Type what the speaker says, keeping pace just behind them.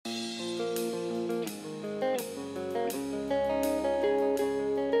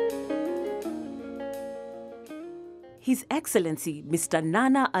His Excellency Mr.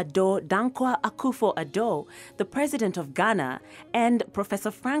 Nana Addo Dankwa Akufo-Addo, the President of Ghana, and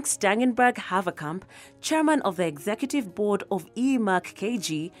Professor Frank Stangenberg-Haverkamp, Chairman of the Executive Board of Merck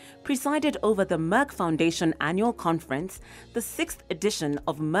KG, presided over the Merck Foundation Annual Conference, the 6th edition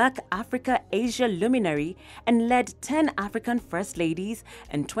of Merck Africa Asia Luminary, and led 10 African First Ladies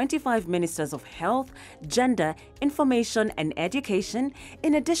and 25 Ministers of Health, Gender, Information and Education,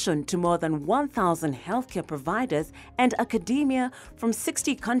 in addition to more than 1,000 healthcare providers and academia from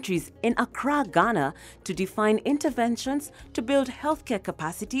 60 countries in Accra, Ghana, to define interventions to build healthcare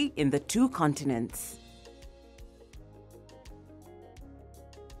capacity in the two continents.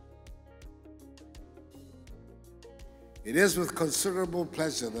 It is with considerable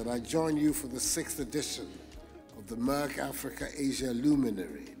pleasure that I join you for the 6th edition of the Merck Africa Asia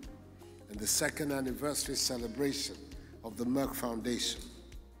Luminary and the 2nd anniversary celebration of the Merck Foundation,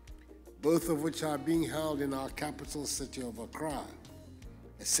 both of which are being held in our capital city of Accra,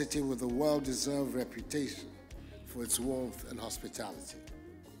 a city with a well-deserved reputation for its warmth and hospitality.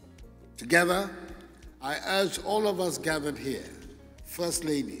 Together, I urge all of us gathered here, First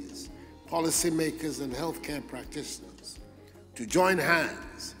Ladies, policymakers and healthcare practitioners, to join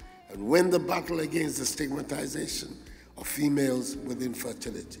hands and win the battle against the stigmatization of females with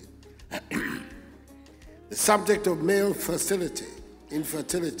infertility. The subject of male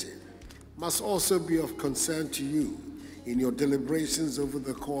infertility, must also be of concern to you in your deliberations over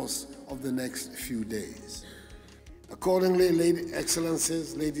the course of the next few days. Accordingly,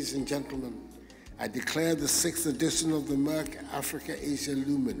 Excellencies, ladies and gentlemen, I declare the 6th edition of the Merck Africa Asia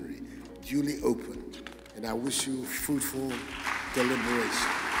Luminary duly opened, and I wish you fruitful deliberations.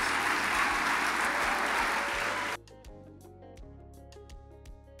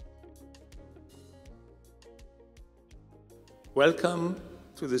 Welcome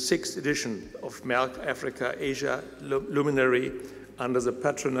to the 6th edition of Merck Africa Asia Luminary under the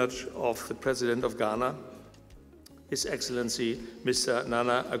patronage of the President of Ghana, His Excellency Mr.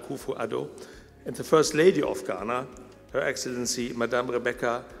 Nana Akufo-Addo, and the First Lady of Ghana, Her Excellency Madame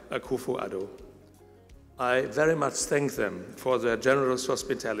REBECCA AKUFO-ADDO. I very much thank them for their generous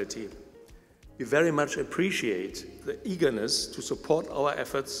hospitality. We very much appreciate the eagerness to support our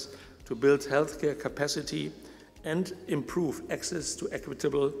efforts to build healthcare capacity and improve access to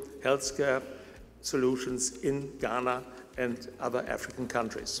equitable healthcare solutions in Ghana and other African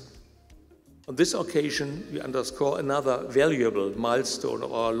countries. On this occasion, we underscore another valuable milestone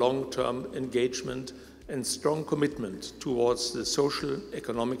of our long-term engagement and strong commitment towards the social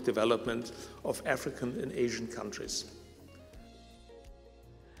economic development of African and Asian countries.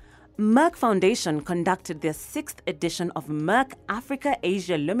 Merck Foundation conducted their 6th edition of Merck Africa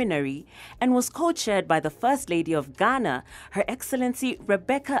Asia Luminary and was co-chaired by the First Lady of Ghana, Her Excellency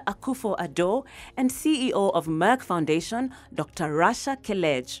REBECCA AKUFO-ADDO, and CEO of Merck Foundation, Dr. Rasha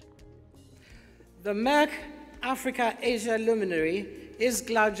Kelej. The Merck Africa Asia Luminary is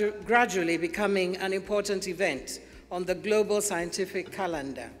gradually becoming an important event on the global scientific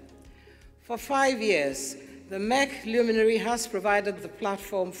calendar. For 5 years, the Merck Luminary has provided the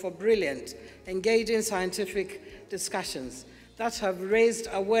platform for brilliant, engaging scientific discussions that have raised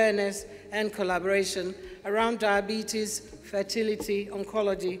awareness and collaboration around diabetes, fertility,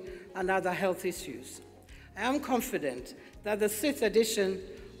 oncology, and other health issues. I am confident that the 6th edition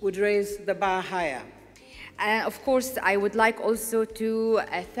would raise the bar higher. Of course, I would like also to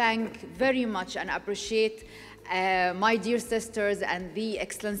thank very much and appreciate my dear sisters and the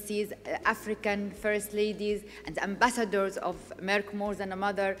Excellencies, African First Ladies and ambassadors of Merck More Than a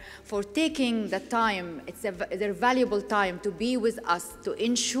Mother for taking the time, it's their valuable time to be with us to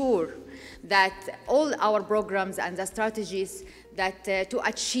ensure that all our programs and the strategies that to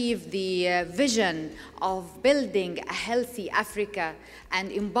achieve the vision of building a healthy Africa and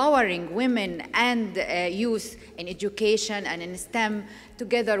empowering women and youth in education and in STEM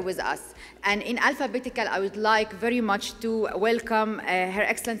together with us. And in alphabetical, I would like very much to welcome Her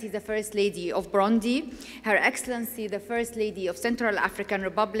Excellency the First Lady of Burundi, Her Excellency the First Lady of Central African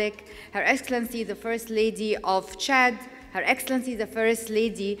Republic, Her Excellency the First Lady of Chad, Her Excellency the First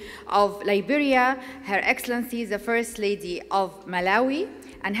Lady of Liberia, Her Excellency the First Lady of Malawi,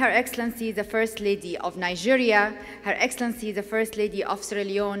 and Her Excellency the First Lady of Nigeria, Her Excellency the First Lady of Sierra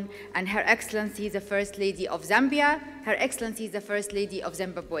Leone, and Her Excellency the First Lady of Zambia, Her Excellency the First Lady of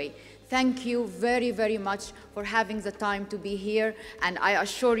Zimbabwe. Thank you very, very much for having the time to be here, and I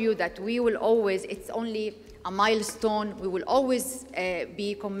assure you that we will always, it's only a milestone, we will always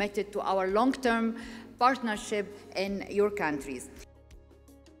be committed to our long-term partnership in your countries.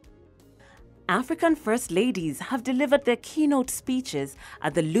 African First Ladies have delivered their keynote speeches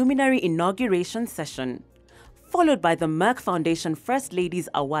at the Luminary inauguration session. followed by the Merck Foundation First Ladies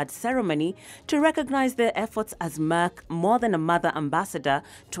Award ceremony to recognize their efforts as Merck More Than a Mother ambassador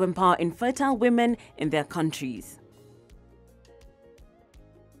to empower infertile women in their countries.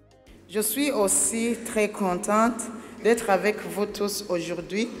 Je suis aussi très contente d'être avec vous tous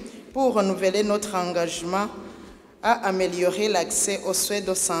aujourd'hui pour renouveler notre engagement à améliorer l'accès aux soins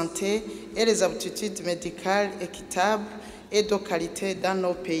de santé et les aptitudes médicales équitables et de qualité dans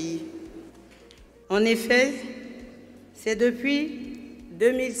nos pays. En effet, c'est depuis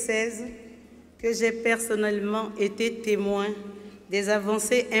 2016 que j'ai personnellement été témoin des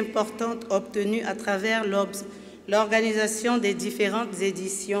avancées importantes obtenues à travers l'organisation des différentes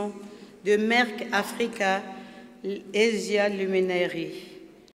éditions de Merck Africa Asia Luminary.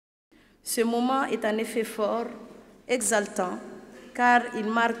 Ce moment est en effet fort, exaltant, car il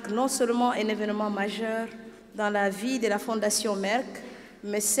marque non seulement un événement majeur dans la vie de la Fondation Merck,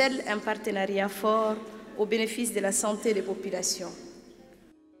 mais scelle un partenariat fort au bénéfice de la santé des populations.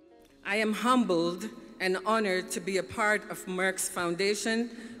 I am humbled and honored to be a part of Merck's Foundation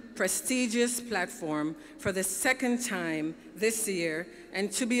prestigious platform for the second time this year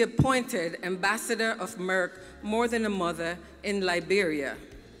and to be appointed Ambassador of Merck More Than a Mother in Liberia.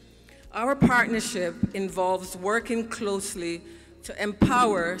 Our partnership involves working closely to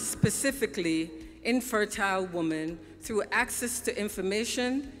empower specifically infertile women through access to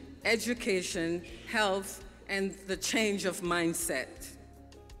information, education, health, and the change of mindset.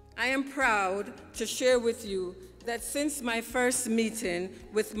 I am proud to share with you that since my first meeting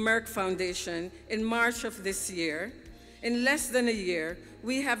with Merck Foundation in March of this year, in less than a year,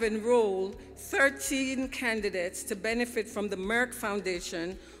 we have enrolled 13 candidates to benefit from the Merck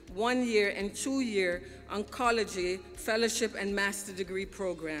Foundation 1-year and 2-year oncology fellowship and master degree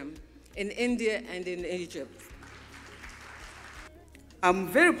program in India and in Egypt. I'm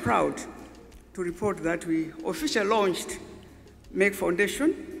very proud to report that we officially launched Merck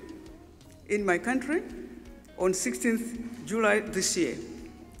Foundation in my country on 16th July this year,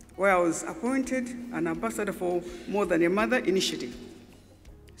 where I was appointed an ambassador for More Than a Mother initiative.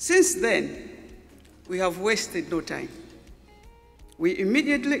 Since then, we have wasted no time. We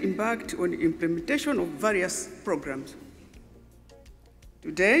immediately embarked on the implementation of various programs.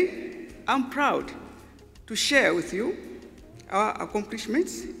 Today, I'm proud to share with you our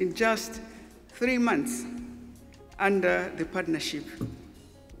accomplishments in just 3 months under the partnership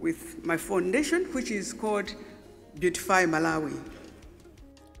with my foundation, which is called Beautify Malawi.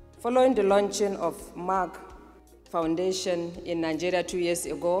 Following the launching of Merck Foundation in Nigeria 2 years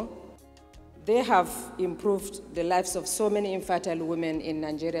ago, they have improved the lives of so many infertile women in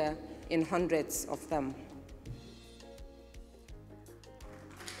Nigeria, in hundreds of them,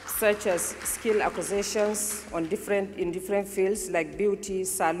 such as skill acquisitions in different fields like beauty,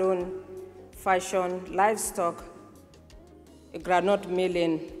 salon, fashion, livestock, groundnut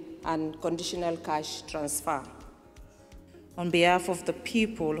milling, and conditional cash transfer. On behalf of the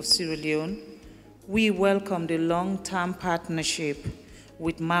people of Sierra Leone, we welcome the long-term partnership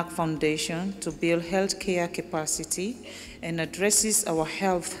with Merck Foundation to build healthcare capacity and addresses our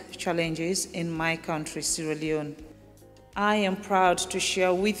health challenges in my country, Sierra Leone. I am proud to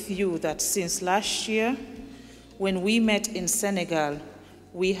share with you that since last year, when we met in Senegal,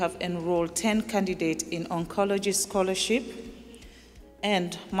 we have enrolled 10 candidates in oncology scholarship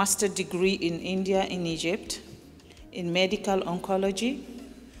and master degree in India and Egypt, in medical oncology,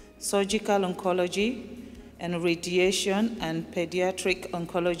 surgical oncology, and radiation and pediatric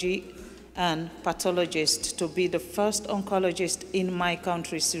oncology and pathologist to be the first oncologist in my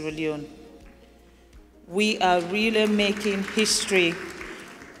country, Sierra Leone. We are really making history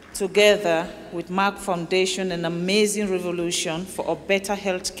together with Merck Foundation, an amazing revolution for a better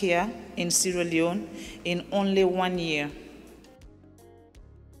health care in Sierra Leone in only 1 year.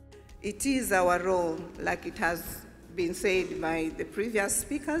 It is our role, like it has been said by the previous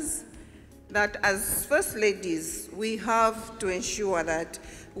speakers, that as First Ladies, we have to ensure that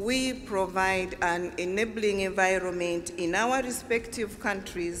we provide an enabling environment in our respective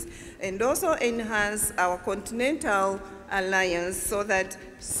countries and also enhance our continental alliance so that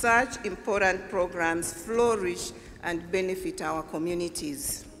such important programs flourish and benefit our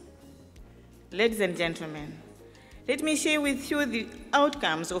communities. Ladies and gentlemen, let me share with you the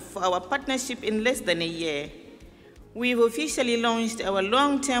outcomes of our partnership in less than a year. We've officially launched our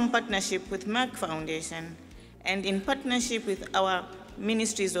long-term partnership with Merck Foundation and in partnership with our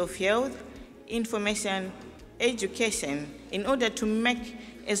Ministries of Health, Information, Education in order to make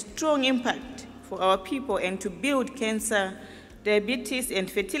a strong impact for our people and to build cancer, diabetes,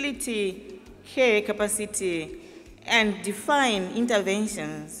 and fertility care capacity and define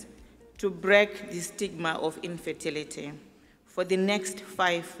interventions to break the stigma of infertility for the next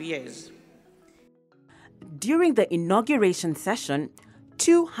 5 years. During the inauguration session,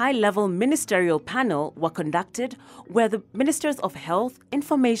 2 high-level ministerial panels were conducted where the Ministers of Health,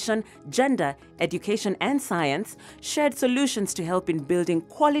 Information, Gender, Education and Science shared solutions to help in building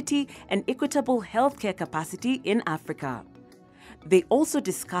quality and equitable healthcare capacity in Africa. They also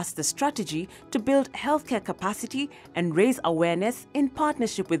discussed the strategy to build healthcare capacity and raise awareness in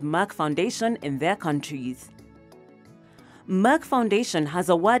partnership with Merck Foundation in their countries. Merck Foundation has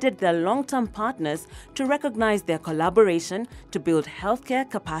awarded their long-term partners to recognize their collaboration to build healthcare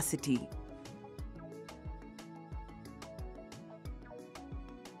capacity.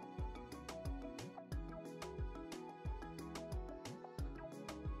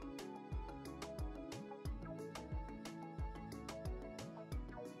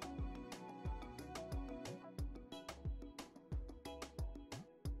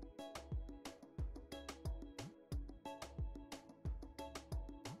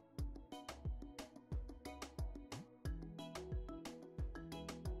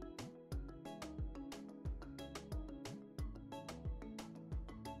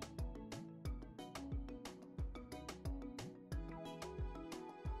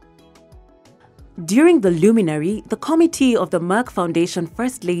 During the Luminary, the committee of the Merck Foundation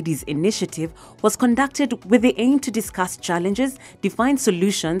First Ladies Initiative was conducted with the aim to discuss challenges, define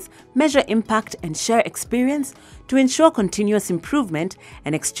solutions, measure impact and share experience to ensure continuous improvement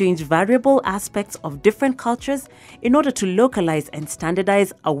and exchange variable aspects of different cultures in order to localize and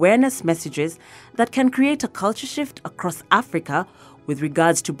standardize awareness messages that can create a culture shift across Africa with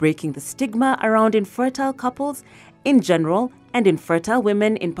regards to breaking the stigma around infertile couples in general and infertile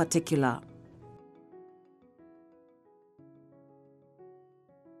women in particular.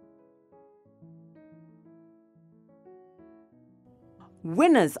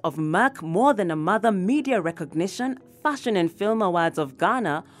 Winners of Merck More Than a Mother Media Recognition, Fashion and Film Awards of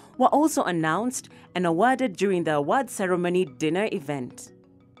Ghana were also announced and awarded during the award ceremony dinner event.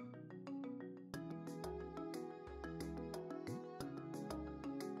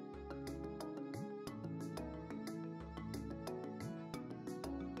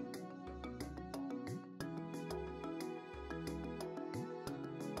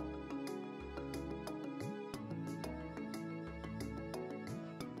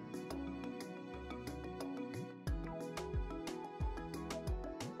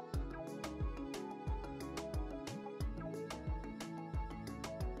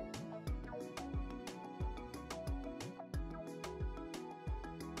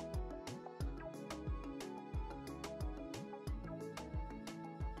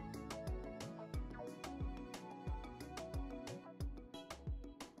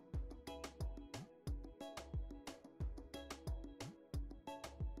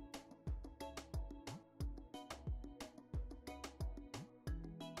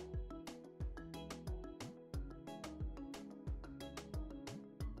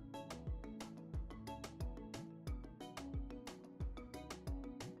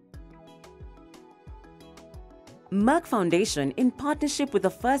 Merck Foundation, in partnership with the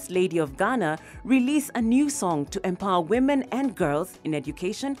First Lady of Ghana, released a new song to empower women and girls in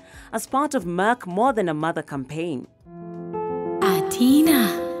education as part of Merck More Than a Mother campaign.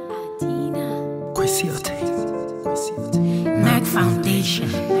 Merck Foundation.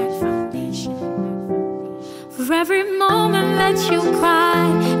 For every moment that you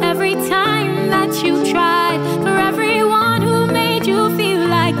cried, every time that you tried, for everyone who made you feel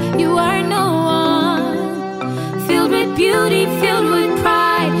like you are no one, filled with beauty, filled with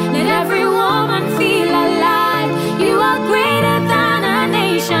pride, let every woman feel alive. You are greater than a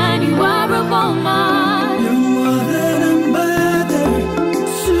nation, you are a woman. You're more than a mother,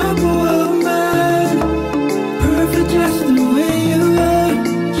 superwoman, perfect just the way you are.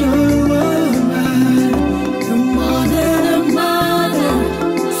 You're a woman. You're more than a mother,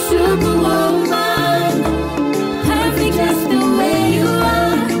 superwoman, perfect just the way you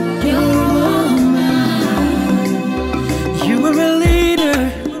are. You're a woman. You are a leader,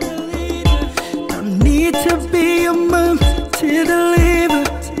 don't need to be a mom to deliver.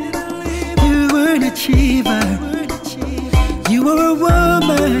 You were an achiever. You are a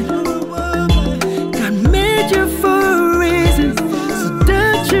woman.